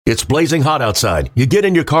It's blazing hot outside. You get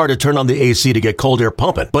in your car to turn on the AC to get cold air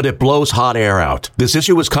pumping, but it blows hot air out. This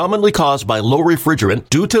issue is commonly caused by low refrigerant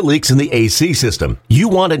due to leaks in the AC system. You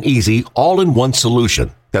want an easy, all-in-one solution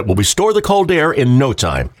that will restore the cold air in no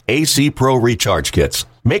time. AC Pro Recharge Kits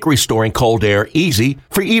make restoring cold air easy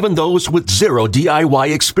for even those with zero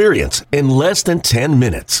DIY experience in less than 10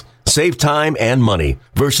 minutes. Save time and money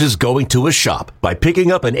versus going to a shop by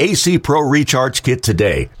picking up an AC Pro Recharge Kit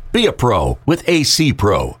today. Be a pro with AC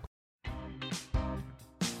Pro.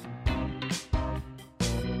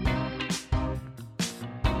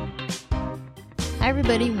 Hi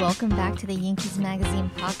everybody, welcome back to the Yankees Magazine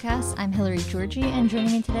podcast. I'm Hillary Georgie, and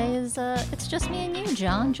joining me today is, it's just me and you,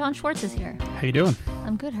 John. John Schwartz is here. How you doing?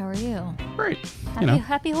 I'm good, how are you? Great.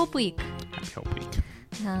 Happy Hope Week. Happy Hope Week.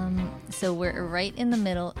 So we're right in the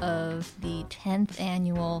middle of the 10th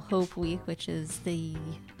annual Hope Week, which is the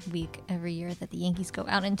week every year that the Yankees go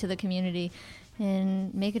out into the community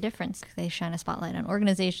and make a difference. They shine a spotlight on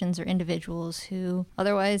organizations or individuals who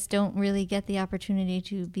otherwise don't really get the opportunity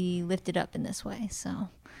to be lifted up in this way. So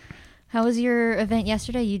how was your event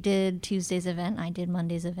yesterday? You did Tuesday's event. I did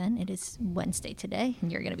Monday's event. It is Wednesday today,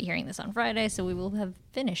 and you're going to be hearing this on Friday, so we will have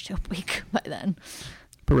finished Hope Week by then.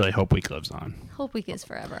 But really, Hope Week lives on. Hope Week is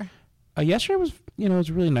forever. Yesterday was, it was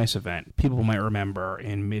a really nice event. People might remember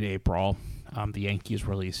in mid-April, the Yankees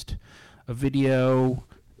released a video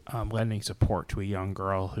lending support to a young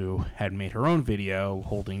girl who had made her own video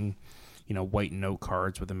holding, white note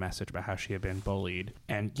cards with a message about how she had been bullied.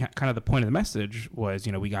 And kind of the point of the message was,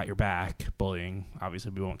 we got your back. Bullying,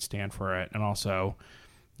 obviously, we won't stand for it. And also,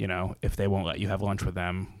 if they won't let you have lunch with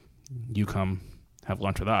them, you come have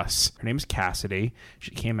lunch with us. Her name is Cassidy.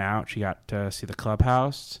 She came out. She got to see the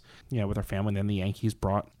clubhouse, with her family. And then the Yankees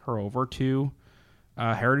brought her over to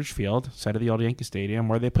Heritage Field, site of the old Yankee Stadium,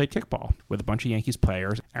 where they played kickball with a bunch of Yankees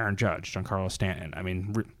players. Aaron Judge, Giancarlo Stanton. I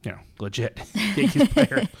mean, legit Yankees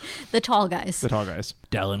player. The tall guys.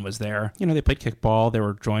 Dellin was there. They played kickball. They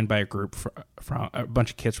were joined by a group from a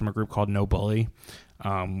bunch of kids from a group called No Bully,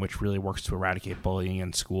 which really works to eradicate bullying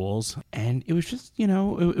in schools. And it was just, it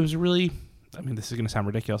was really, this is going to sound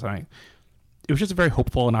ridiculous. It was just a very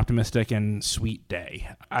hopeful and optimistic and sweet day.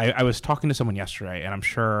 I was talking to someone yesterday, and I'm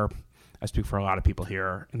sure I speak for a lot of people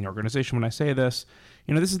here in the organization when I say this.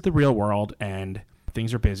 This is the real world, and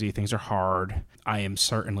things are busy, things are hard. I am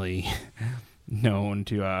certainly known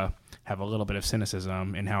to have a little bit of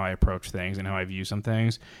cynicism in how I approach things and how I view some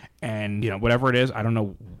things. And, whatever it is, I don't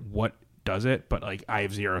know what does it, but I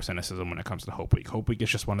have zero cynicism when it comes to Hope Week. Hope Week is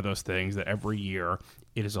just one of those things that every year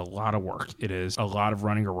it is a lot of work. It is a lot of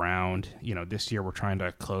running around. This year we're trying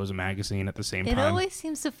to close a magazine at the same time. It always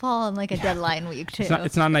seems to fall on a deadline week too.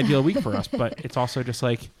 It's not an ideal week for us, but it's also just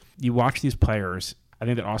you watch these players. I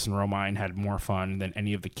think that Austin Romine had more fun than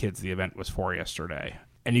any of the kids the event was for yesterday.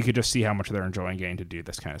 And you could just see how much they're enjoying getting to do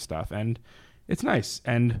this kind of stuff. And it's nice.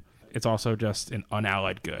 And it's also just an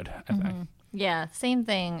unallied good, I think. Yeah, same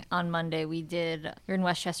thing on Monday. We're in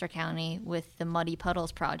Westchester County with the Muddy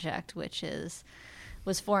Puddles Project, which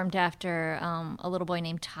was formed after a little boy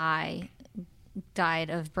named Ty died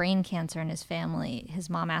of brain cancer in his family. His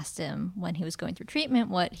mom asked him when he was going through treatment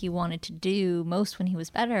what he wanted to do most when he was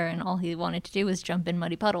better, and all he wanted to do was jump in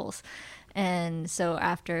muddy puddles. And so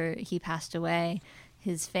after he passed away,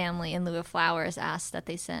 his family, in lieu of flowers, asked that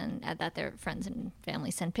that their friends and family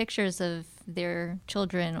send pictures of their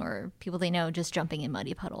children or people they know just jumping in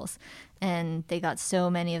muddy puddles. And they got so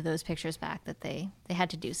many of those pictures back that they had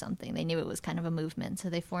to do something. They knew it was kind of a movement. So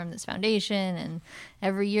they formed this foundation, and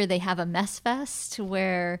every year they have a mess fest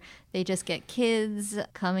where they just get kids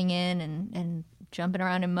coming in and jumping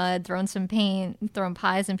around in mud, throwing some paint, throwing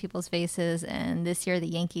pies in people's faces. And this year the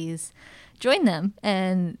Yankees joined them,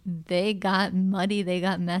 and they got muddy, they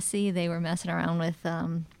got messy. They were messing around with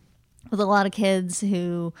a lot of kids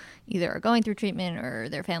who either are going through treatment or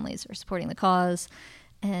their families are supporting the cause.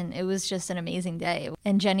 And it was just an amazing day.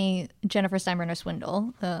 And Jennifer Steinbrenner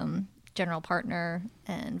Swindle, general partner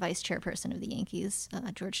and vice chairperson of the Yankees,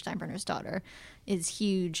 George Steinbrenner's daughter, is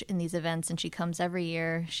huge in these events, and she comes every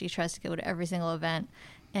year. She tries to go to every single event,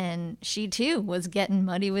 and she too was getting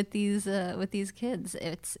muddy with these kids.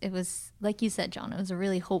 It was, like you said, John, it was a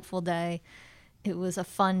really hopeful day. It was a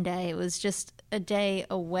fun day. It was just a day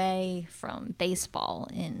away from baseball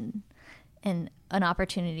and an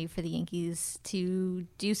opportunity for the Yankees to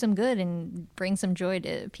do some good and bring some joy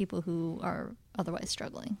to people who are otherwise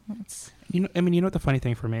struggling. You know what the funny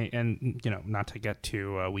thing for me, and not to get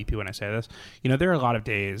too weepy when I say this, there are a lot of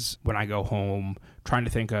days when I go home trying to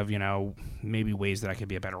think of maybe ways that I could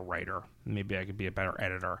be a better writer Maybe I could be a better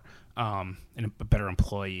editor, and a better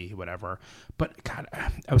employee, whatever. But God,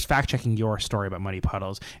 I was fact checking your story about Muddy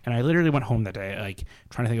Puddles, and I literally went home that day, like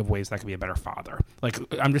trying to think of ways that I could be a better father. Like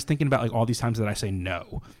I'm just thinking about like all these times that I say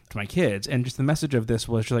no to my kids, and just the message of this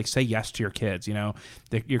was just like say yes to your kids. You know,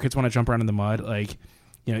 your kids want to jump around in the mud, like.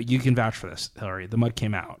 You know, you can vouch for this, Hillary. The mud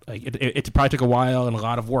came out. Like it probably took a while and a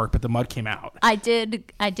lot of work, but the mud came out. I did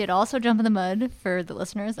also jump in the mud for the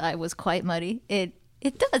listeners. I was quite muddy. It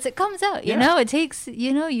does. It comes out. You know, it takes,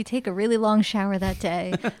 you take a really long shower that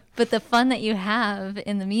day. But the fun that you have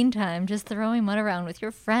in the meantime, just throwing mud around with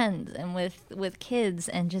your friends and with kids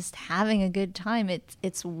and just having a good time,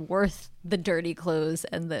 it's worth the dirty clothes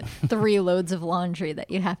and the 3 loads of laundry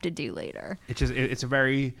that you have to do later. It's a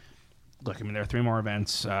very... Look, I mean, there are 3 more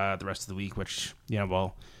events the rest of the week, which,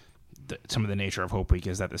 some of the nature of Hope Week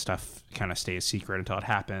is that this stuff kind of stays secret until it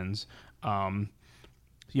happens. But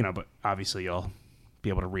obviously you'll be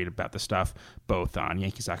able to read about the stuff both on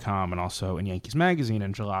Yankees.com and also in Yankees Magazine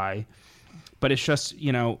in July. But it's just,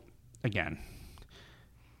 again,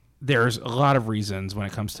 there's a lot of reasons when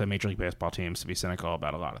it comes to Major League Baseball teams to be cynical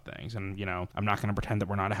about a lot of things. And, I'm not going to pretend that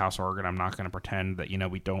we're not a house organ. I'm not going to pretend that,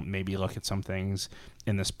 we don't maybe look at some things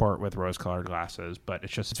in the sport with rose-colored glasses. But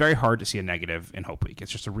it's very hard to see a negative in Hope Week.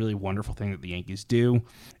 It's just a really wonderful thing that the Yankees do.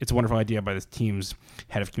 It's a wonderful idea by the team's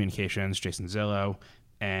head of communications, Jason Zillo.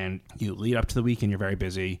 And you lead up to the week and you're very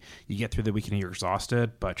busy. You get through the week and you're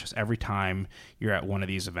exhausted. But just every time you're at one of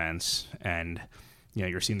these events and...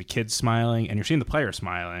 you're seeing the kids smiling and you're seeing the players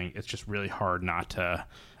smiling. It's just really hard not to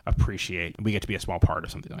appreciate. We get to be a small part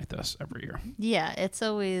of something like this every year. Yeah, it's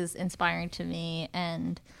always inspiring to me.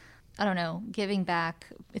 And I don't know, giving back,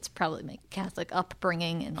 it's probably my Catholic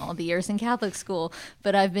upbringing and all the years in Catholic school,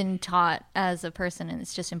 but I've been taught as a person, and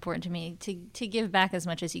it's just important to me to give back as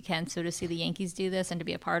much as you can. So to see the Yankees do this and to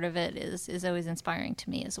be a part of it is always inspiring to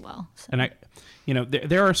me as well. So. And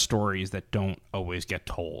there are stories that don't always get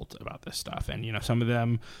told about this stuff. And, some of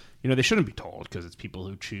them, they shouldn't be told because it's people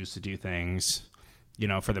who choose to do things,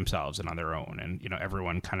 for themselves and on their own. And,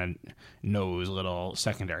 everyone kind of knows little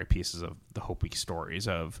secondary pieces of the Hope Week stories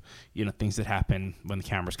of, things that happen when the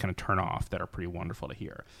cameras kind of turn off that are pretty wonderful to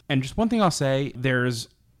hear. And just one thing I'll say, there's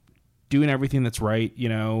doing everything that's right,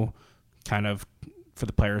 kind of for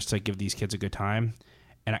the players to give these kids a good time.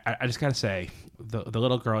 And I just got to say, the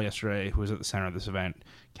little girl yesterday who was at the center of this event,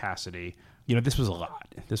 Cassidy, this was a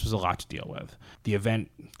lot. This was a lot to deal with. The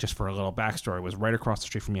event, just for a little backstory, was right across the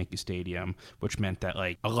street from Yankee Stadium, which meant that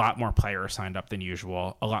a lot more players signed up than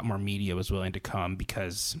usual. A lot more media was willing to come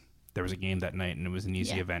because there was a game that night and it was an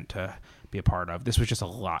easy event to be a part of. This was just a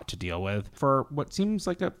lot to deal with for what seems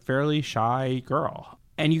like a fairly shy girl.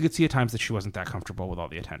 And you could see at times that she wasn't that comfortable with all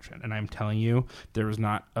the attention. And I'm telling you, there was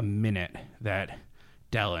not a minute that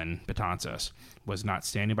Dellin Betances was not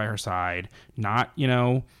standing by her side, not,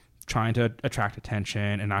 trying to attract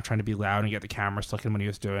attention and not trying to be loud and get the camera stuck in what he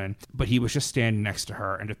was doing. But he was just standing next to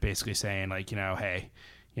her and just basically saying hey,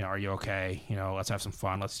 are you okay? Let's have some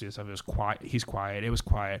fun. Let's do this. It was quiet. He's quiet. It was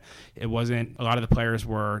quiet. It wasn't, a lot of the players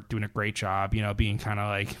were doing a great job, being kind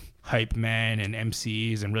of hype men and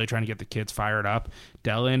MCs and really trying to get the kids fired up.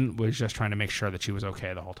 Dellin was just trying to make sure that she was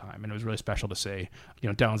okay the whole time. And it was really special to see.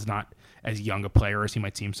 Dellin's not as young a player as he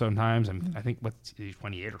might seem sometimes. I think, he's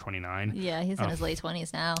 28 or 29? Yeah, he's in his late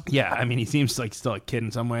 20s now. Yeah, I mean, he seems like still a kid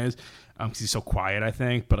in some ways because he's so quiet, I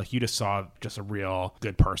think. But you just saw just a real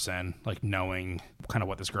good person, knowing kind of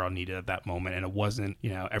what this girl needed at that moment. And it wasn't,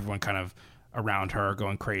 everyone kind of around her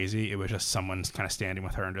going crazy. It was just someone kind of standing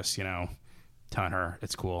with her and just, telling her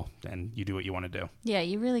it's cool and you do what you want to do. Yeah,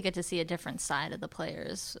 you really get to see a different side of the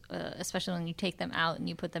players, especially when you take them out and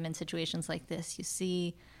you put them in situations like this. You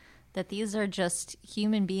see that these are just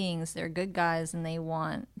human beings. They're good guys and they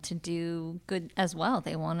want to do good as well.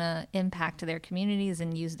 They want to impact their communities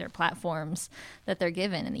and use their platforms that they're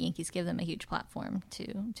given. And the Yankees give them a huge platform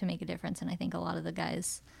to make a difference. And I think a lot of the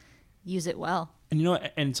guys use it well. And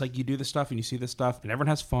and it's you do this stuff and you see this stuff and everyone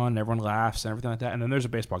has fun, and everyone laughs and everything like that. And then there's a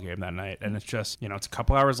baseball game that night and it's just, it's a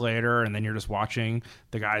couple hours later and then you're just watching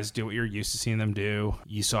the guys do what you're used to seeing them do.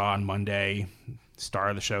 You saw on Monday, star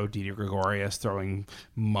of the show, Didi Gregorius, throwing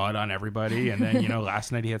mud on everybody. And then,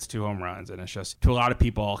 last night he hits 2 home runs. And it's just, to a lot of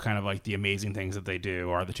people, kind of the amazing things that they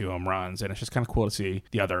do are the 2 home runs. And it's just kind of cool to see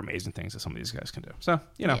the other amazing things that some of these guys can do. So,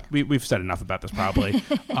 we've said enough about this probably.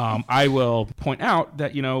 I will point out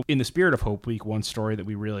that, in the spirit of Hope Week, one story that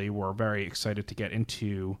we really were very excited to get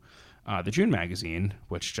into the June magazine,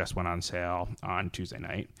 which just went on sale on Tuesday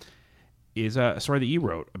night, is a story that you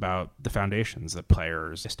wrote about the foundations that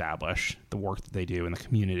players establish, the work that they do in the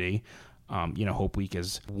community. Hope Week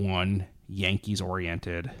is one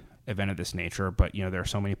Yankees-oriented event of this nature, but, there are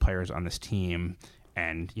so many players on this team.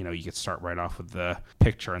 And, you could start right off with the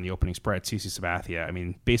picture and the opening spread, CC Sabathia. I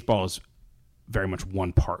mean, baseball is very much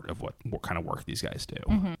one part of what kind of work these guys do.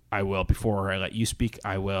 Mm-hmm. I will, before I let you speak,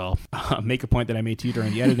 I will make a point that I made to you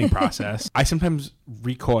during the editing process. I sometimes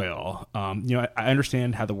recoil. I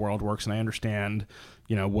understand how the world works, and I understand,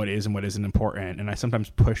 what is and what isn't important. And I sometimes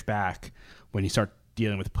push back when you start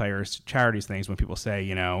dealing with players, charities, things, when people say,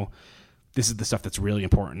 this is the stuff that's really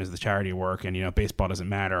important, is the charity work, and, baseball doesn't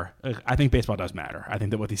matter. I think baseball does matter. I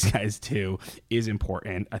think that what these guys do is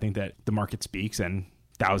important. I think that the market speaks, and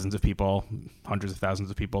thousands of people, hundreds of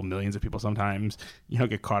thousands of people, millions of people sometimes,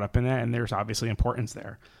 get caught up in that, and there's obviously importance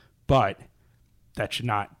there. But that should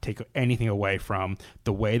not take anything away from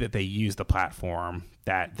the way that they use the platform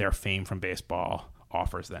that their fame from baseball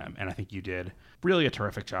offers them. And I think you did really a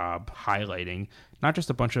terrific job highlighting not just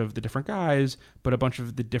a bunch of the different guys, but a bunch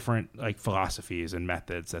of the different philosophies and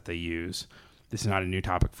methods that they use. This is not a new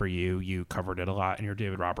topic for you. You covered it a lot in your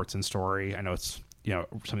David Robertson story. I know it's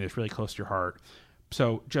something that's really close to your heart.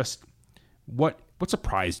 So just what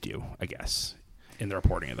surprised you, I guess, in the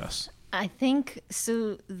reporting of this? I think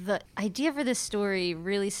so. The idea for this story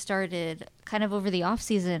really started kind of over the off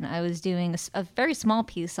season. I was doing a very small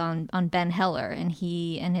piece on Ben Heller, and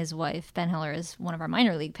he and his wife. Ben Heller is one of our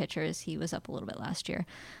minor league pitchers. He was up a little bit last year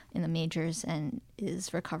in the majors and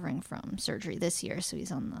is recovering from surgery this year, so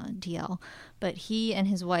he's on the DL. But he and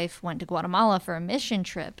his wife went to Guatemala for a mission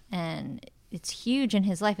trip, and it's huge in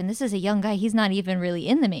his life. And this is a young guy. He's not even really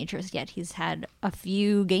in the majors yet. He's had a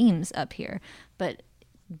few games up here, but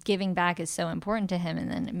giving back is so important to him. And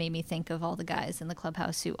then it made me think of all the guys in the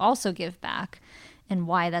clubhouse who also give back and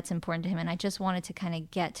why that's important to him. And I just wanted to kind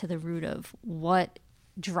of get to the root of what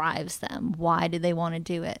drives them. Why do they want to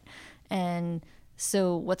do it? And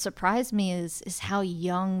so what surprised me is how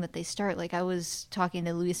young that they start. Like, I was talking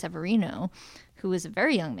to Luis Severino, who is a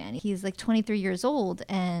very young man. He's like 23 years old,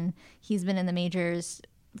 and he's been in the majors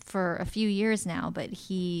for a few years now, but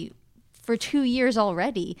he, for 2 years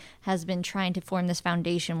already, has been trying to form this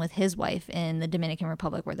foundation with his wife in the Dominican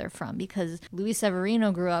Republic, where they're from, because Luis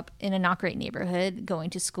Severino grew up in a not great neighborhood,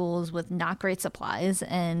 going to schools with not great supplies,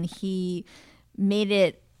 and he made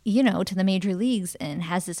it to the major leagues and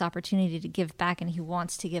has this opportunity to give back, and he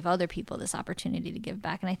wants to give other people this opportunity to give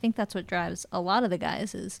back. And I think that's what drives a lot of the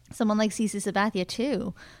guys. Is someone like CC Sabathia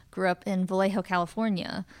too grew up in Vallejo,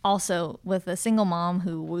 California, also with a single mom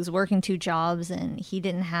who was working 2 jobs, and he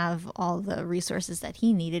didn't have all the resources that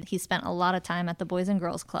he needed. He spent a lot of time at the Boys and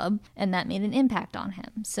Girls Club, and that made an impact on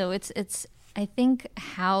him. So it's I think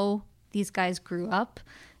how these guys grew up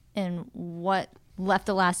and what left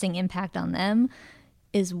a lasting impact on them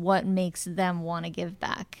is what makes them want to give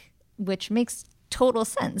back, which makes total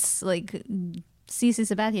sense. Like, CC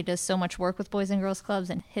Sabathia does so much work with Boys and Girls Clubs,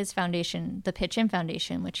 and his foundation, the Pitch In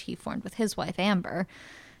Foundation, which he formed with his wife, Amber,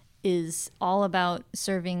 is all about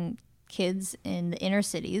serving kids in the inner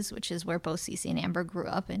cities, which is where both CC and Amber grew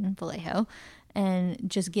up in Vallejo, and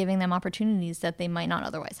just giving them opportunities that they might not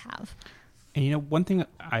otherwise have. And, one thing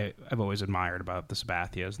I've always admired about the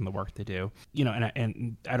Sabathias and the work they do,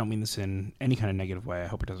 and I don't mean this in any kind of negative way. I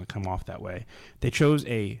hope it doesn't come off that way. They chose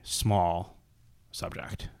a small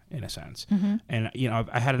subject, in a sense. Mm-hmm. And,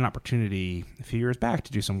 I had an opportunity a few years back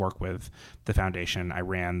to do some work with the foundation. I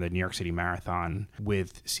ran the New York City Marathon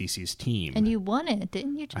with CC's team. And you won it,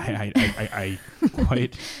 didn't you, John? I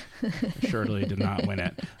quite assuredly did not win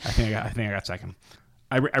it. I think I got second.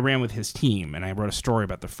 I ran with his team, and I wrote a story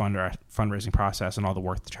about the fundraising process and all the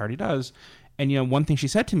work the charity does. And, one thing she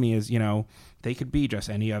said to me is, they could be just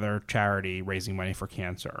any other charity raising money for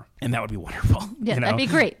cancer, and that would be wonderful. Yeah, that'd be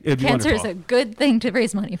great. Cancer is a good thing to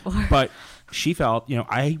raise money for. But she felt,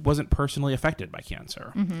 I wasn't personally affected by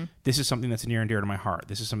cancer. Mm-hmm. This is something that's near and dear to my heart.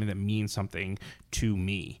 This is something that means something to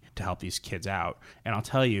me to help these kids out. And I'll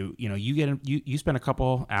tell you, you spend a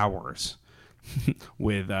couple hours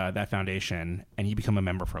with that foundation, and you become a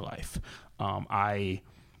member for life. I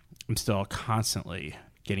am still constantly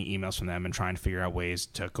getting emails from them and trying to figure out ways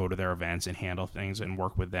to go to their events and handle things and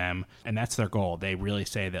work with them. And that's their goal. They really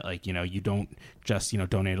say that, you don't just,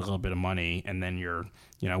 donate a little bit of money and then your,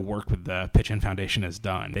 work with the Pitch In Foundation is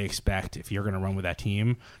done. They expect, if you're going to run with that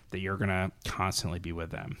team, that you're going to constantly be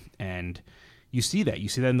with them. And you see that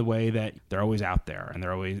in the way that they're always out there, and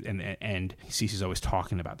they're always, and Cece's always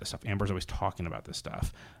talking about this stuff. Amber's always talking about this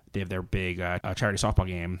stuff. They have their big charity softball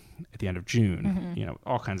game at the end of June. Mm-hmm.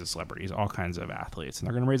 All kinds of celebrities, all kinds of athletes, and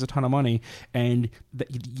they're going to raise a ton of money. And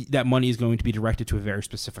that money is going to be directed to a very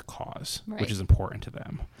specific cause, right, which is important to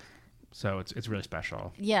them. So it's really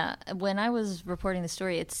special. Yeah, when I was reporting the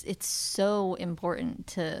story, it's so important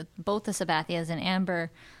to both the Sabathias, and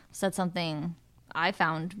Amber said something I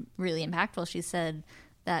found really impactful. She said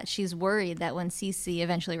that she's worried that when Cece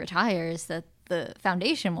eventually retires, that the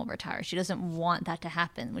foundation will retire. She doesn't want that to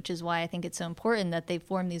happen, which is why I think it's so important that they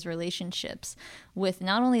form these relationships with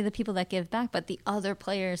not only the people that give back, but the other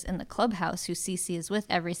players in the clubhouse who Cece is with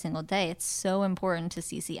every single day. It's so important to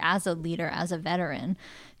Cece as a leader, as a veteran,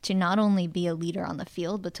 to not only be a leader on the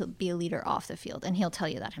field, but to be a leader off the field. And he'll tell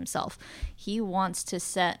you that himself. He wants to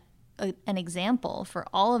set an example for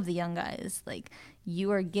all of the young guys. Like,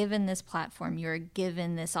 you are given this platform, you're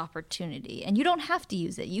given this opportunity, and you don't have to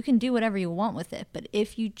use it. You can do whatever you want with it. But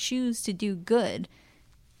if you choose to do good,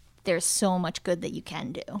 there's so much good that you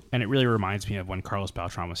can do. And it really reminds me of when Carlos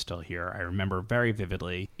Beltran was still here. I remember very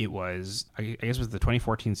vividly. It was, I guess it was the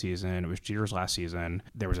 2014 season. It was Jeter's last season.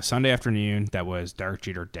 There was a Sunday afternoon that was Derek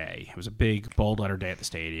Jeter Day. It was a big, bold letter day at the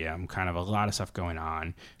stadium, kind of a lot of stuff going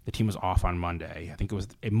on. The team was off on Monday. I think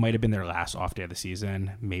it might have been their last off day of the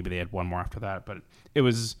season. Maybe they had one more after that. But it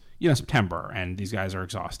was, September, and these guys are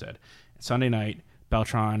exhausted. Sunday night,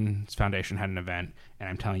 Beltran's foundation had an event, and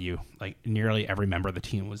I'm telling you, like, nearly every member of the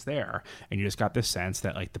team was there, and you just got this sense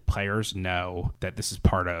that, like, the players know that this is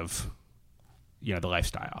part of, the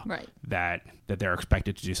lifestyle, right? That they're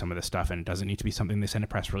expected to do some of this stuff, and it doesn't need to be something they send a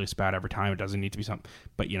press release about every time. It doesn't need to be something,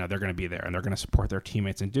 but they're going to be there, and they're going to support their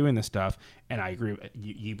teammates in doing this stuff. And I agree.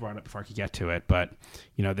 You brought it up before I could get to it, but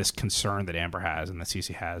this concern that Amber has and that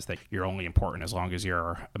Cece has, that you're only important as long as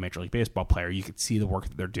you're a Major League Baseball player. You could see the work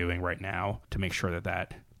that they're doing right now to make sure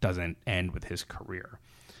that doesn't end with his career.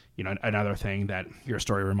 Another thing that your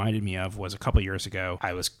story reminded me of was a couple years ago,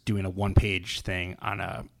 I was doing a one-page thing on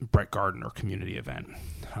a Brett Gardner community event.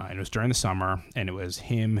 And it was during the summer, and it was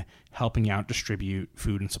him helping out distribute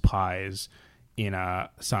food and supplies in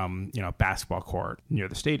some basketball court near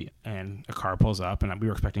the stadium. And a car pulls up, and we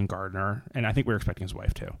were expecting Gardner, and I think we were expecting his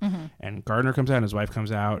wife too. Mm-hmm. And Gardner comes out, and his wife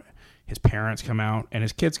comes out, his parents come out, and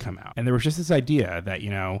his kids come out. And there was just this idea that,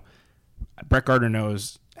 Brett Gardner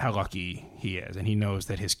knows how lucky he is, and he knows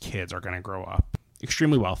that his kids are going to grow up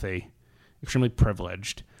extremely wealthy, extremely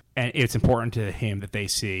privileged, and it's important to him that they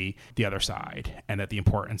see the other side, and that the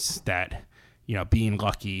importance that being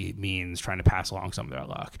lucky means trying to pass along some of their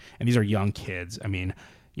luck. And these are young kids. I mean,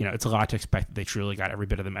 it's a lot to expect that they truly got every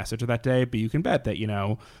bit of the message of that day, but you can bet that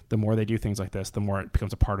the more they do things like this, the more it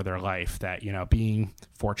becomes a part of their life. That being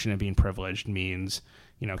fortunate, being privileged means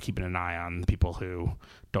keeping an eye on the people who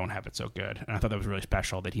don't have it so good. And I thought that was really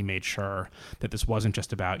special that he made sure that this wasn't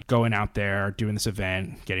just about going out there, doing this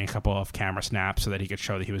event, getting a couple of camera snaps so that he could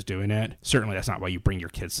show that he was doing it. Certainly that's not why you bring your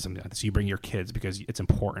kids to something like this. You bring your kids because it's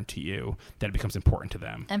important to you, that it becomes important to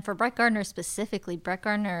them. And for Brett Gardner specifically, Brett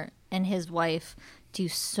Gardner and his wife do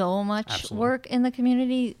so much Absolutely. Work in the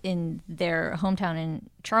community in their hometown in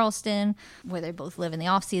Charleston, where they both live in the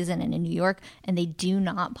off season, and in New York, and they do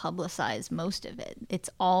not publicize most of it. It's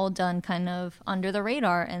all done kind of under the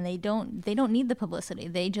radar, and they don't need the publicity.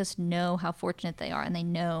 They just know how fortunate they are, and they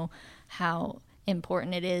know how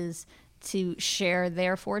important it is to share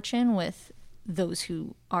their fortune with those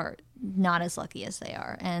who are not as lucky as they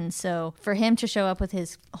are. And so for him to show up with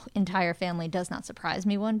his entire family does not surprise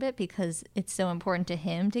me one bit, because it's so important to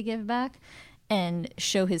him to give back and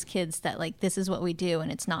show his kids that, like, this is what we do, and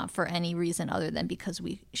it's not for any reason other than because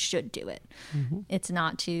we should do it. Mm-hmm. It's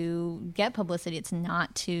not to get publicity. It's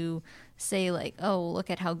not to say, like, oh, look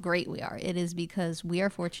at how great we are. It is because we are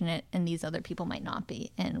fortunate and these other people might not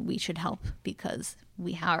be, and we should help because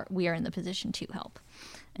we are in the position to help.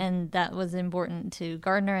 And that was important to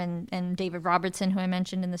Gardner and David Robertson, who I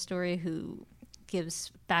mentioned in the story, who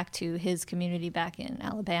gives back to his community back in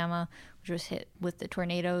Alabama, which was hit with the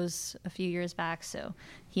tornadoes a few years back. So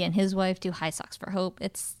he and his wife do High Sox for Hope.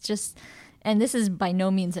 It's just, and this is by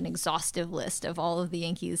no means an exhaustive list of all of the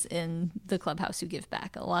Yankees in the clubhouse who give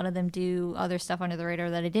back. A lot of them do other stuff under the radar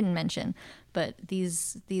that I didn't mention, but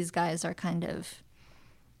these guys are kind of,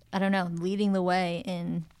 I don't know, leading the way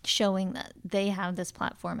in showing that they have this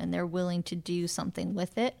platform and they're willing to do something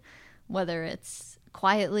with it, whether it's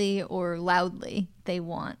quietly or loudly. They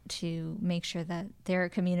want to make sure that their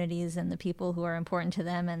communities and the people who are important to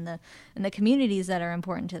them and the communities that are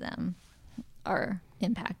important to them are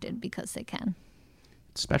impacted because they can.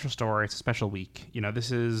 It's a special story. It's a special week.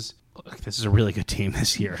 This is a really good team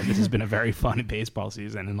this year. This has been a very fun baseball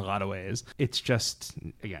season in a lot of ways. It's just,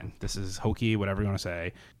 again, this is hokey, whatever you want to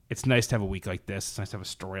say. It's nice to have a week like this. It's nice to have a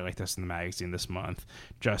story like this in the magazine this month.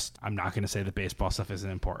 I'm not going to say the baseball stuff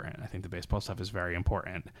isn't important. I think the baseball stuff is very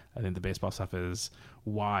important. I think the baseball stuff is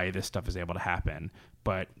why this stuff is able to happen.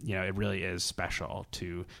 But, it really is special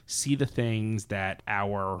to see the things that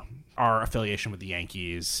our affiliation with the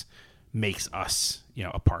Yankees makes us,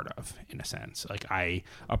 a part of, in a sense. Like, I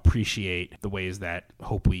appreciate the ways that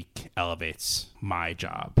Hope Week elevates my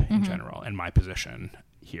job in general and my position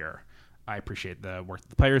here. I appreciate the work that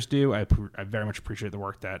the players do. I very much appreciate the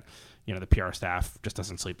work that, the PR staff just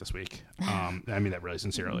doesn't sleep this week. I mean that really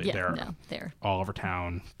sincerely. They're all over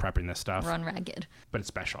town prepping this stuff. Run ragged. But it's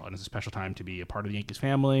special, and it's a special time to be a part of the Yankees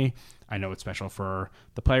family. I know it's special for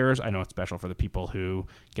the players. I know it's special for the people who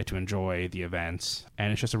get to enjoy the events.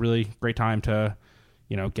 And it's just a really great time to,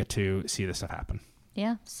 get to see this stuff happen.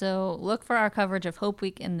 Yeah, so look for our coverage of Hope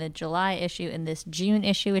Week in the July issue. In this June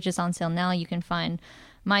issue, which is on sale now, you can find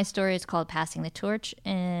my story. It's called Passing the Torch,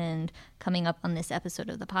 and coming up on this episode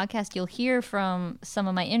of the podcast, you'll hear from some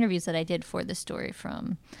of my interviews that I did for this story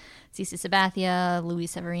from CC Sabathia,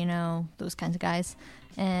 Luis Severino, those kinds of guys.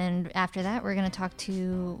 And after that, we're going to talk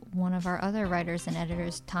to one of our other writers and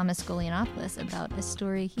editors, Thomas Golianopoulos, about a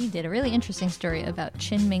story he did, a really interesting story about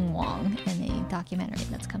Chien-Ming Wang in a documentary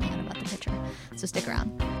that's coming out about the pitcher. So stick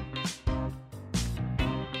around.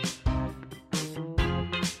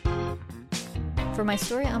 For my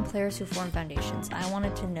story on players who form foundations, I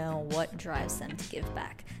wanted to know what drives them to give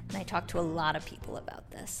back, and I talked to a lot of people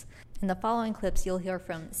about this. In the following clips, you'll hear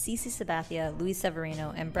from CC Sabathia, Luis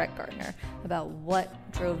Severino, and Brett Gardner about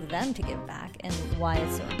what drove them to give back and why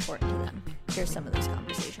it's so important to them. Here's some of those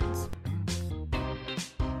conversations.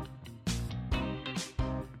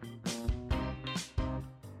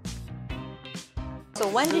 So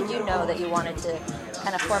when did you know that you wanted to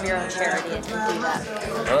kind of form your own charity and do that?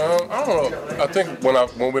 I don't know. I think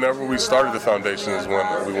whenever we started the foundation is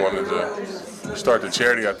when we wanted to start the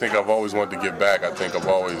charity. I think I've always wanted to give back. I think I've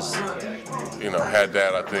always, had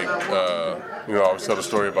that. I think, I always tell the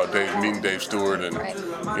story about meeting Dave Stewart, and, right.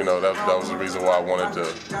 That was the reason why I wanted to,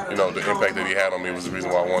 the impact that he had on me was the reason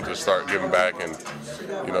why I wanted to start giving back and,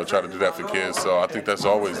 try to do that for kids. So I think that's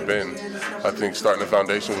always been, I think starting the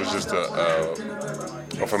foundation was just a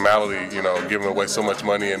formality, giving away so much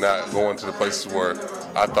money and not going to the places where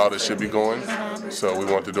I thought it should be going. So we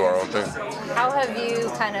wanted to do our own thing. How have you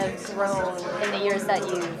kind of grown in the years that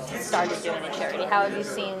you've started doing a charity? How have you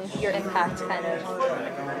seen your impact kind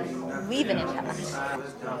of leave an impact?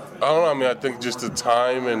 I don't know. I think just the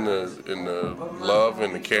time and the love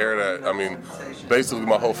and the care that, basically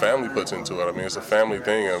my whole family puts into it. It's a family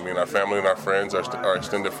thing. Our family and our friends, our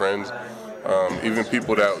extended friends, even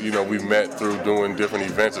people that, we've met through doing different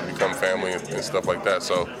events have become family and stuff like that.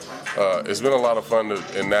 So it's been a lot of fun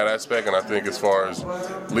in that aspect. And I think as far as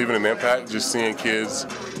leaving an impact, just seeing kids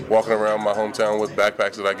walking around my hometown with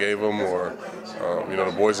backpacks that I gave them, or,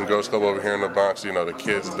 the Boys and Girls Club over here in the Bronx, the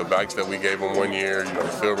kids, the bikes that we gave them one year, the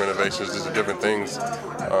field renovations, just the different things.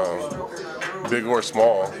 Big or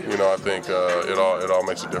small, I think it all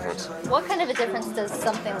makes a difference. What kind of a difference does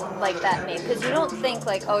something like that make? Because you don't think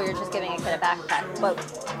like, oh, you're just giving a kid a backpack,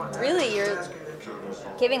 but really you're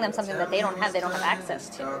giving them something that they don't have access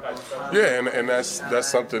to. Yeah, and that's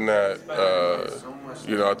something that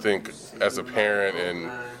I think as a parent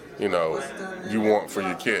and you want for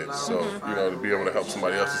your kids. So to be able to help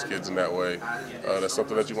somebody else's kids in that way, that's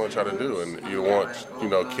something that you want to try to do, and you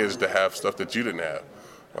want kids to have stuff that you didn't have.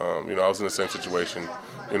 I was in the same situation.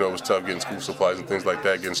 It was tough getting school supplies and things like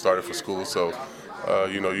that, getting started for school. So,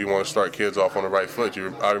 you want to start kids off on the right foot.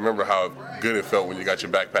 I remember how good it felt when you got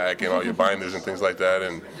your backpack and all your binders and things like that,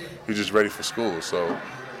 and you're just ready for school. So,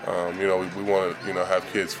 we want to, have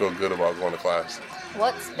kids feel good about going to class.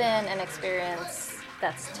 What's been an experience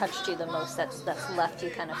that's touched you the most, that's left you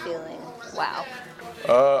kind of feeling, wow?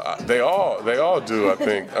 They all do, I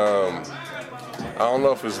think. I don't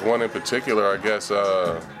know if it's one in particular, I guess.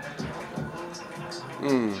 I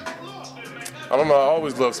don't know. I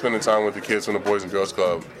always love spending time with the kids from the Boys and Girls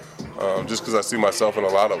Club, just because I see myself in a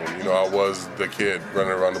lot of them. I was the kid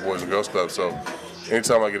running around the Boys and Girls Club, so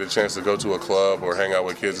anytime I get a chance to go to a club or hang out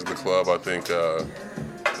with kids at the club, I think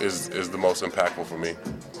is the most impactful for me.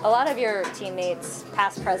 A lot of your teammates,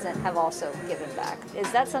 past, present, have also given back.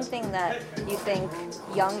 Is that something that you think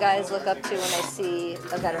young guys look up to when they see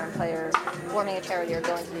a veteran player forming a charity or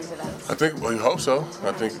going to these events? I think, we hope so.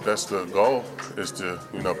 I think that's the goal, is to,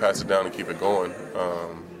 pass it down and keep it going.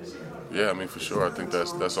 Yeah, I mean, for sure. I think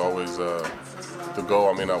that's always the goal.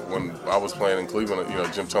 I mean, when I was playing in Cleveland,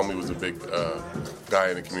 Jim Thome was a big guy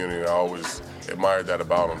in the community, and I always admired that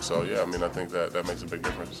about him. So, yeah, I mean, I think that makes a big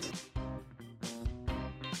difference.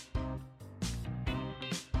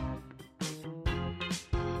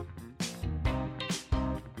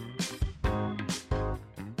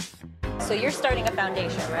 So you're starting a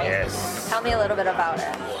foundation, right? Yes. Tell me a little bit about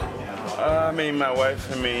it. I mean, my wife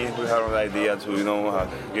and me, we have an idea to,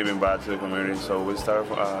 giving back to the community. So we start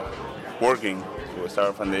working. So we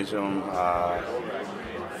start a foundation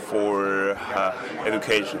for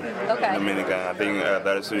education Okay. in Dominican. I think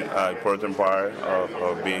that is an important part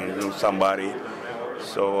of being somebody.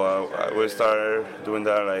 So we started doing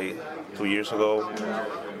that like 2 years ago.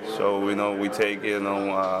 So we take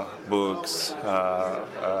books,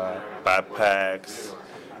 backpacks,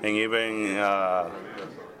 and even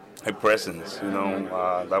presents.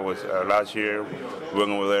 That was last year.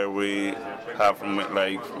 When over there, we have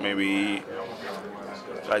maybe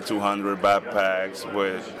 200 backpacks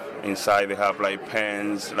with inside they have like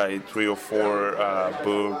pens, like 3 or 4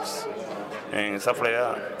 books, and stuff like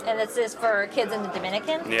that. And this is for kids in the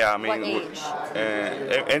Dominican? Yeah, I mean, what age?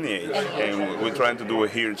 Any age. And we're trying to do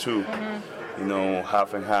it here too.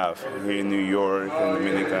 Half and half here in New York and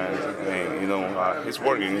Dominican. And, it's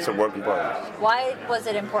working. It's a work in progress. Why was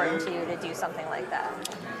it important to you to do something like that?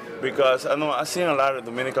 Because I've seen a lot of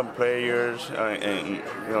Dominican players and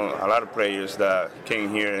a lot of players that came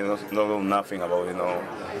here and don't know nothing about and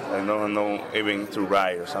don't know even to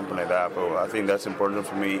write or something like that. But I think that's important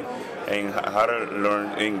for me, and how to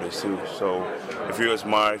learn English too. So if you're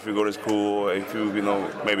smart, if you go to school, if you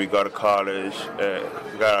maybe go to college,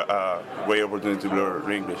 got a great opportunity to learn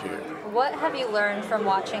English here. What have you learned from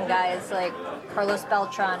watching guys like Carlos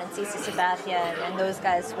Beltran and Cici Sabathia and those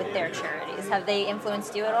guys with their charities? Have they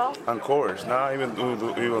influenced you at all? Of course, not even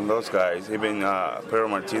those guys, even Pedro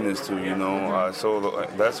Martinez too. So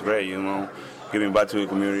that's great. Giving back to the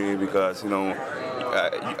community because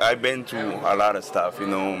I've been to a lot of stuff.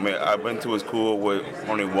 I've been to a school with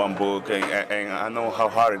only one book, and I know how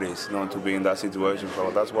hard it is, to be in that situation.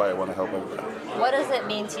 So that's why I want to help everybody. What does it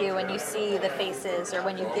mean to you when you see the faces or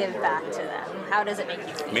when you give back to them? How does it make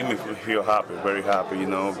you feel? Make me feel happy, very happy,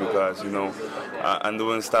 because I'm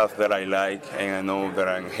doing stuff that I like, and I know that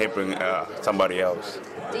I'm helping somebody else.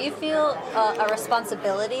 Do you feel a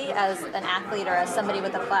responsibility as an athlete or as somebody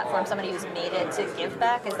with a platform, somebody who's made it, to give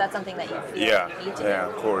back? Is that something that you feel you need to do? Yeah,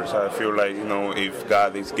 of course. I feel like, if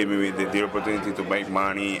God is giving me the opportunity to make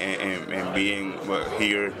money and being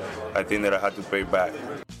here, I think that I have to pay back.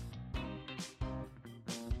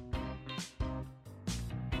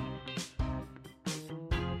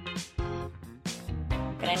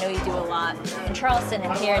 And I know you do a lot in Charleston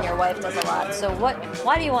and here, and your wife does a lot. So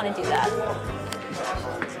why do you want to do that?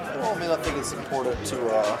 Well, I think it's important to,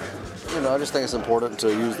 I just think it's important to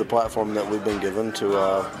use the platform that we've been given to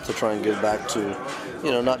try and give back to,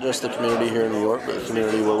 not just the community here in New York, but the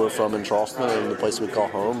community where we're from in Charleston and the place we call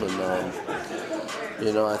home. And,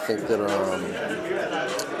 I think that,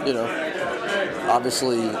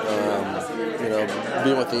 obviously,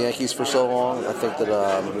 being with the Yankees for so long, I think that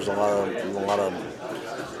there's a lot of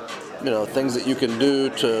things that you can do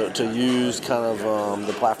to use kind of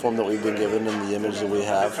the platform that we've been given and the image that we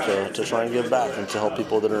have to try and give back and to help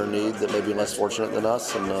people that are in need that may be less fortunate than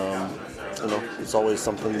us. And, it's always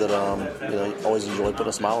something that, always enjoy putting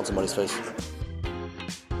a smile on somebody's face.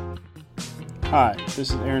 Hi, this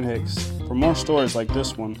is Aaron Hicks. For more stories like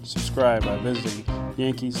this one, subscribe by visiting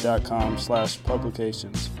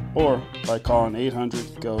Yankees.com/publications or by calling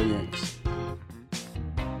 800-GO-YANKS.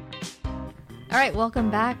 All right, welcome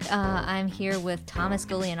back. I'm here with Thomas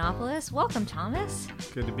Golianopoulos. Welcome, Thomas.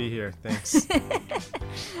 Good to be here. Thanks.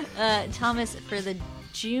 Thomas, for the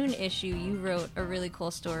June issue, you wrote a really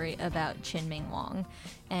cool story about Chien-Ming Wang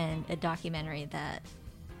and a documentary that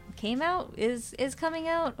came out, is coming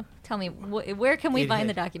out. Tell me, where can we find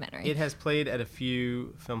the documentary? It has played at a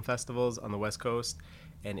few film festivals on the West Coast,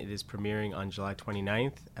 and it is premiering on July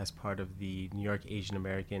 29th as part of the New York Asian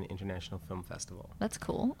American International Film Festival. That's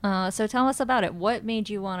cool. So tell us about it. What made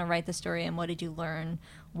you want to write the story, and what did you learn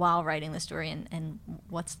while writing the story, and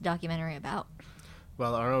what's the documentary about?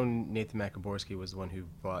 Well, our own Nathan Macaborski was the one who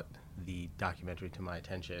brought the documentary to my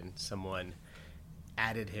attention. Someone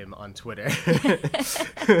added him on Twitter.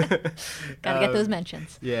 Gotta get those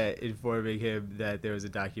mentions. Yeah, informing him that there was a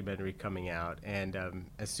documentary coming out. And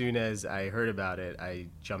as soon as I heard about it, I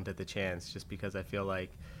jumped at the chance just because I feel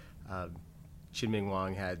like Chien-Ming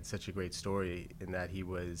Wang had such a great story in that he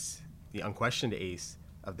was the unquestioned ace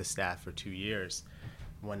of the staff for 2 years.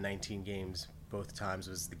 Won 19 games, both times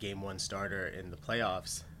was the game one starter in the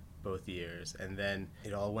playoffs both years, and then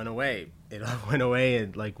it all went away. It all went away,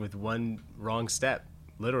 and like with one wrong step,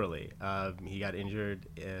 literally. He got injured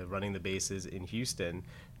running the bases in Houston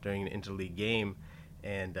during an interleague game,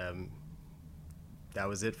 and that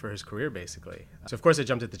was it for his career, basically. So of course I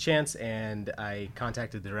jumped at the chance, and I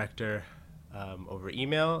contacted the director over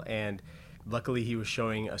email, and luckily he was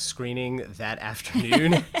showing a screening that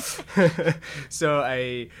afternoon. So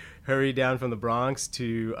I hurried down from the Bronx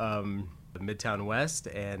to Midtown West,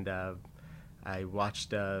 and I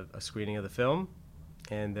watched a screening of the film,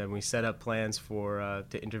 and then we set up plans for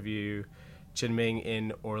to interview Chin-Ming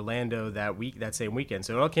in Orlando that same weekend.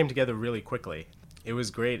 So it all came together really quickly. It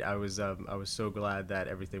was great. I was so glad that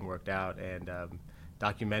everything worked out. And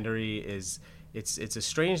documentary it's a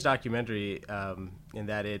strange documentary in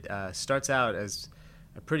that it starts out as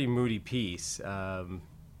a pretty moody piece.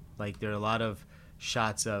 Like there are a lot of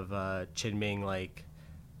shots of Chin-Ming like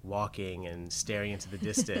walking and staring into the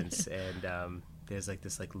distance, and there's like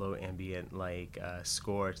this like low ambient like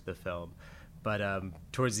score to the film. But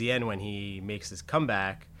towards the end, when he makes his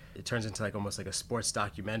comeback, it turns into like almost like a sports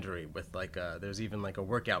documentary with like there's even like a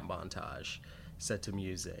workout montage set to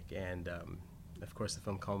music, and of course the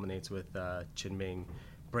film culminates with Chin-Ming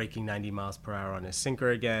breaking 90 miles per hour on his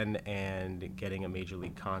sinker again and getting a major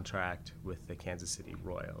league contract with the Kansas City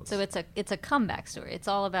Royals. So it's a comeback story. It's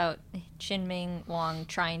all about Chin-Ming Wang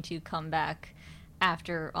trying to come back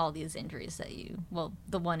after all these injuries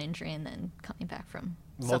the one injury and then coming back from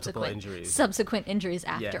subsequent injuries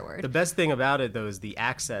afterward. Yeah. The best thing about it, though, is the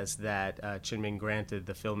access that Chin-Ming granted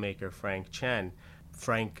the filmmaker Frank Chen.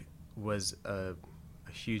 Frank was a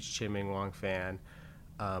huge Chin-Ming Wang fan,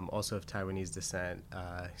 also of Taiwanese descent.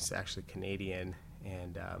 He's actually Canadian,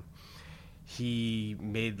 and he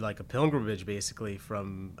made like a pilgrimage basically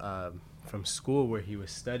from school where he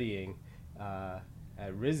was studying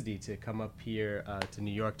at RISD to come up here to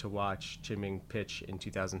New York to watch Chin-Ming pitch in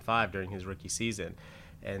 2005 during his rookie season.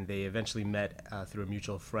 And they eventually met through a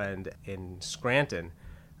mutual friend in Scranton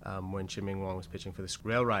when Chin-Ming Wang was pitching for the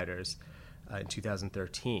Rail Riders in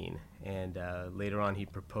 2013. And later on, he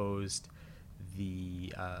proposed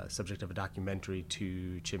the subject of a documentary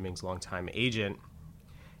to Chin-Ming's longtime agent.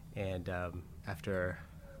 And after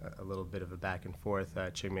a little bit of a back and forth,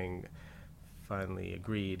 Chin-Ming finally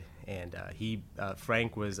agreed. And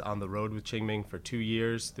Frank was on the road with Chin-Ming for 2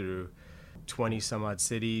 years through 20 some odd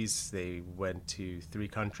cities. They went to 3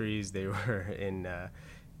 countries. They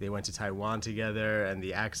went to Taiwan together, and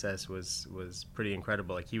the access was pretty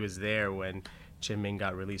incredible. Like he was there when Chin-Ming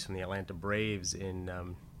got released from the Atlanta Braves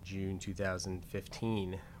in June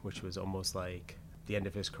 2015, which was almost like the end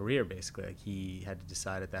of his career, basically. Like he had to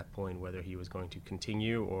decide at that point whether he was going to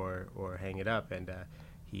continue or hang it up. And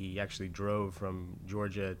he actually drove from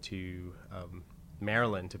Georgia to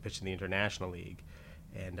Maryland to pitch in the International League.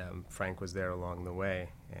 And Frank was there along the way,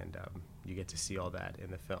 and you get to see all that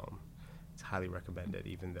in the film. It's highly recommended,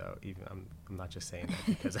 even I'm not just saying that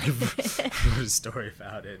because I wrote a story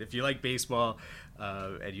about it. If you like baseball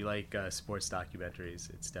and you like sports documentaries,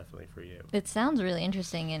 it's definitely for you. It sounds really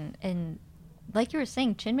interesting, and like you were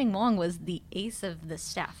saying, Chin-Ming Wang was the ace of the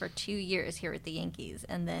staff for 2 years here at the Yankees,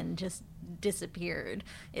 and then just disappeared,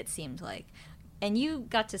 it seemed like. And you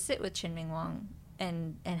got to sit with Chin-Ming Wang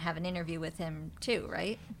and have an interview with him too,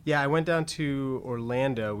 right? Yeah, I went down to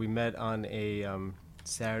Orlando. We met on a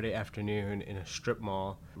Saturday afternoon in a strip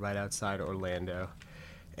mall right outside Orlando.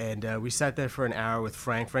 And we sat there for an hour with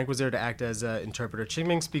Frank. Frank was there to act as an interpreter.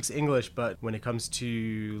 Chin-Ming speaks English, but when it comes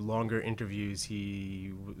to longer interviews,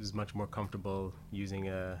 he was much more comfortable using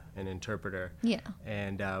an interpreter. Yeah.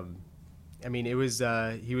 And I mean, it was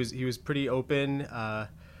he was pretty open.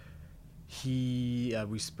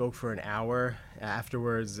 We spoke for an hour.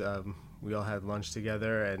 Afterwards, we all had lunch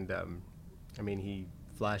together, and I mean, he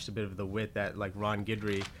flashed a bit of the wit that like Ron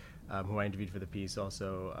Guidry, who I interviewed for the piece,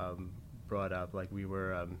 also brought up. Like we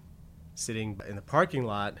were sitting in the parking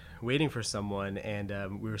lot waiting for someone,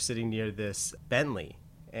 and we were sitting near this Bentley,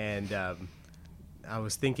 and I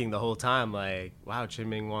was thinking the whole time, like, wow,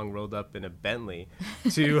 Chin-Ming Wang rolled up in a Bentley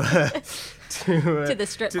to the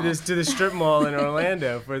strip mall in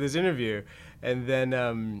Orlando for this interview, and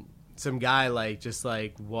then some guy just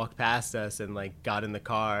walked past us and got in the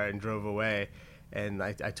car and drove away, and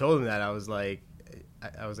I told him that I was like,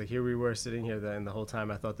 here we were sitting here, and the whole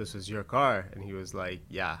time I thought this was your car, and he was like,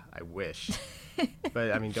 yeah, I wish,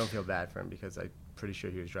 but I mean, don't feel bad for him because I'm pretty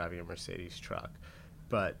sure he was driving a Mercedes truck,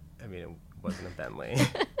 but I mean, it wasn't a Bentley.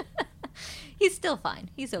 He's still fine.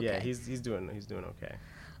 He's okay. Yeah, he's doing okay.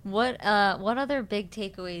 What other big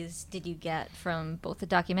takeaways did you get from both the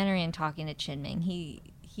documentary and talking to Chin-Ming?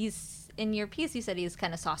 He's in your piece, you said he's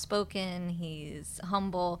kind of soft-spoken, he's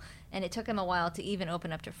humble, and it took him a while to even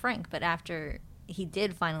open up to Frank. But after he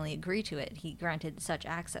did finally agree to it, he granted such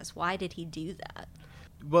access. Why did he do that?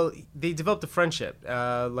 Well, they developed a friendship.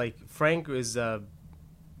 Frank was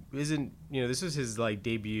this was his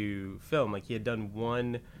debut film. He had done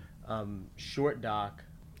one short doc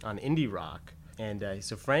on indie rock, and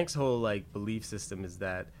so Frank's whole belief system is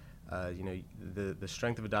that the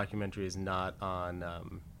strength of a documentary is not on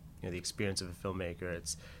the experience of a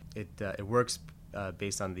filmmaker. It works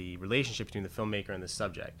based on the relationship between the filmmaker and the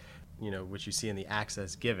subject, which you see in the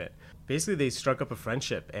access given. Basically, they struck up a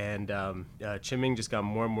friendship, and Qin-Ming just got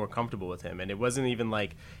more and more comfortable with him. And it wasn't even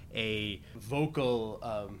a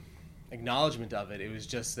vocal acknowledgement of it. It was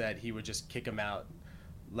just that he would just kick him out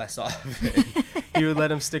less often. He would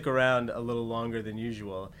let him stick around a little longer than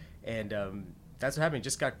usual. And that's what happened. He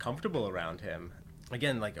just got comfortable around him.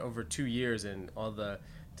 Again, over 2 years, and all the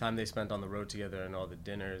time they spent on the road together and all the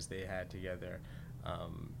dinners they had together,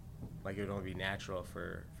 it would only be natural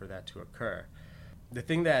for that to occur. The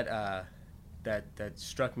thing that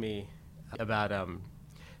struck me about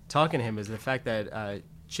talking to him is the fact that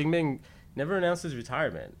Qin-Ming never announced his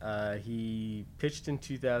retirement. He pitched in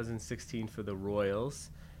 2016 for the Royals.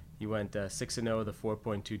 He went 6-0 with a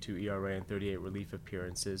 4.22 ERA and 38 relief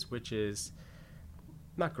appearances, which is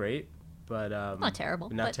not great, but not terrible.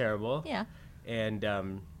 Not terrible. Yeah. And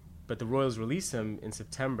but the Royals released him in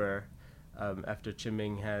September after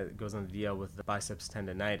Qin-Ming goes on the DL with biceps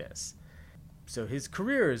tendonitis. So his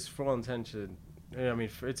career is, for all intention,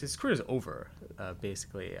 his career is over,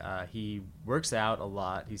 basically. He works out a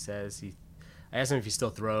lot. He says I asked him if he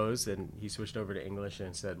still throws, and he switched over to English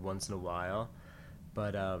and said once in a while.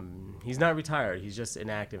 But he's not retired. He's just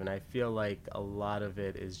inactive, and I feel like a lot of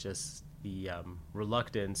it is just the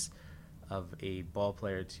reluctance of a ball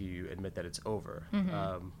player to admit that it's over.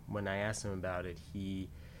 Mm-hmm. When I asked him about it, he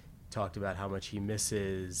talked about how much he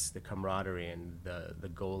misses the camaraderie and the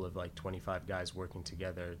goal of 25 guys working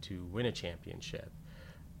together to win a championship.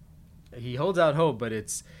 He holds out hope, but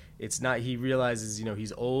it's not. He realizes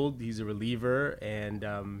he's old, he's a reliever,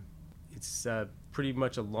 and it's pretty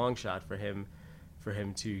much a long shot for him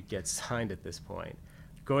to get signed at this point.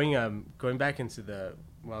 Going back into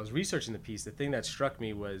while I was researching the piece, the thing that struck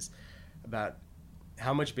me was about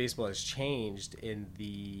how much baseball has changed in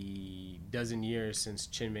the dozen years since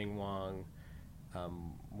Qin-Ming Wang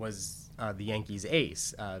was the Yankees'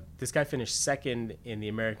 ace. This guy finished second in the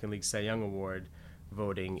American League Cy Young Award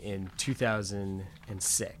voting in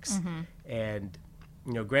 2006. Mm-hmm. And,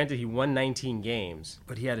 granted, he won 19 games,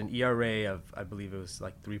 but he had an ERA of, I believe it was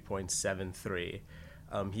 3.73.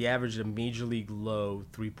 He averaged a major league low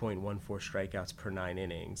 3.14 strikeouts per 9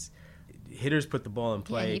 innings. Hitters put the ball in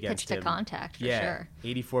play against him. He pitched to contact, for sure.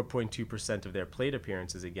 84.2% of their plate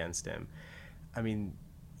appearances against him.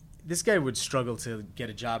 This guy would struggle to get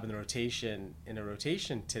a job in a rotation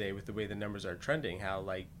today with the way the numbers are trending. How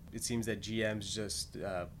it seems that GMs just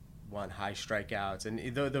want high strikeouts,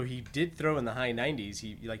 and though he did throw in the high 90s,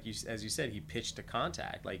 he as you said, he pitched to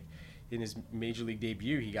contact. In his major league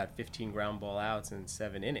debut, he got 15 ground ball outs in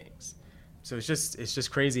 7 innings. So it's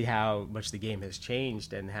just crazy how much the game has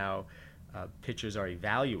changed and how pitchers are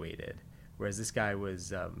evaluated. Whereas this guy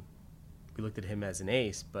was, we looked at him as an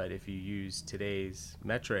ace, but if you use today's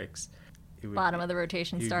metrics, it would bottom of the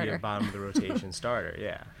rotation starter. Bottom of the rotation starter,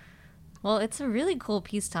 yeah. Well, it's a really cool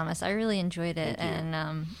piece, Thomas. I really enjoyed it, Thank you.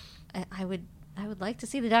 and I would like to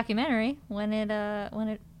see the documentary when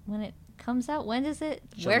it comes out. When is it?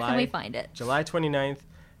 Where can we find it? July 29th.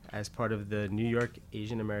 As part of the New York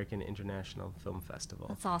Asian American International Film Festival.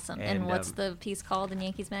 That's awesome. And what's the piece called in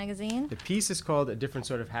Yankees Magazine? The piece is called A Different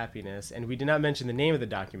Sort of Happiness, and we did not mention the name of the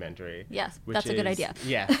documentary. Yes, that's a good idea.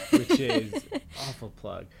 Yeah, which is, awful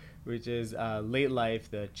plug, which is Late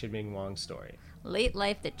Life, the Qin-Ming Wang story. Late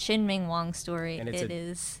Life, the Qin-Ming Wang story. And it's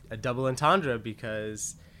is a double entendre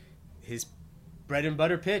because his bread and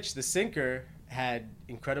butter pitch, the sinker, had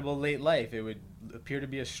incredible late life. It would appear to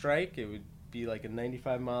be a strike. It would be like a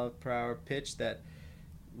 95-mile-per-hour pitch that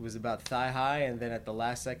was about thigh high, and then at the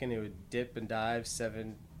last second it would dip and dive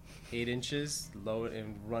 7-8 inches low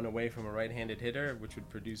and run away from a right-handed hitter, which would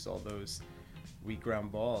produce all those weak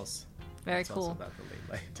ground balls. Very It's cool. also about the late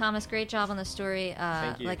life. Thomas, great job on the story.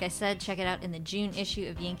 Thank you. Like I said, check it out in the June issue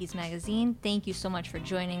of Yankees Magazine. Thank you so much for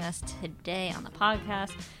joining us today on the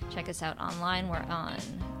podcast. Check us out online. We're on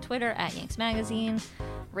Twitter at Yanks Magazine.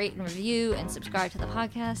 Rate and review and subscribe to the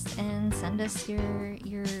podcast, and send us your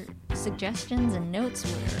suggestions and notes.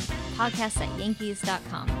 We're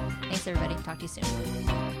podcasts@yankees.com. Thanks, everybody. Talk to you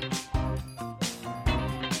soon.